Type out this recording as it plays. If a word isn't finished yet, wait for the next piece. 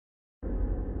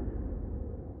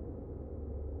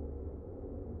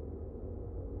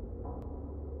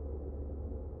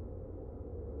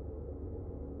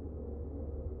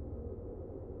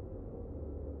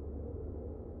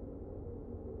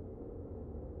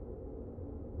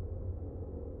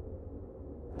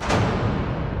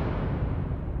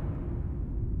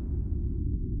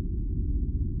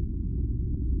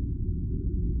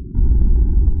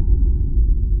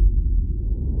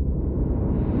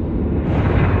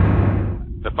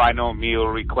the final meal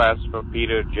request for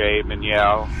Peter J.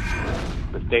 Mignell,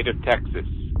 the state of Texas,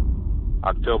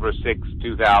 October 6,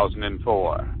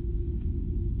 2004.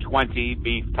 20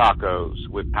 beef tacos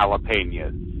with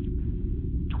jalapenos.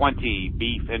 20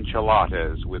 beef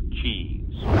enchiladas with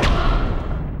cheese.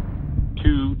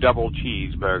 2 double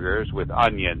cheeseburgers with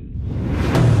onions.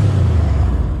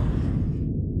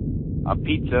 A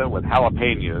pizza with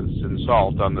jalapenos and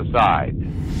salt on the side.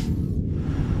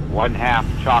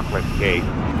 1/2 chocolate cake.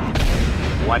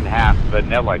 1/2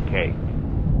 vanilla cake.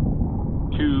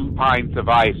 2 pints of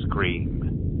ice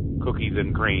cream, cookies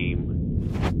and cream,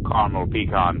 caramel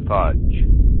pecan fudge.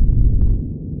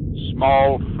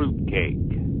 Small fruit cake.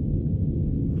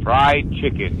 Fried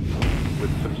chicken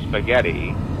with some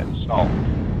spaghetti and salt.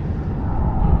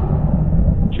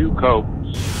 2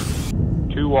 Cokes,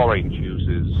 2 orange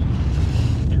juices,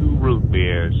 2 root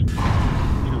beers,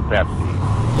 2 Pepsis,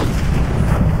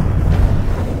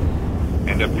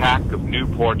 and a pack of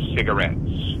Newport cigarettes.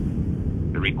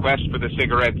 The request for the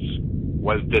cigarettes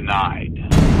was denied.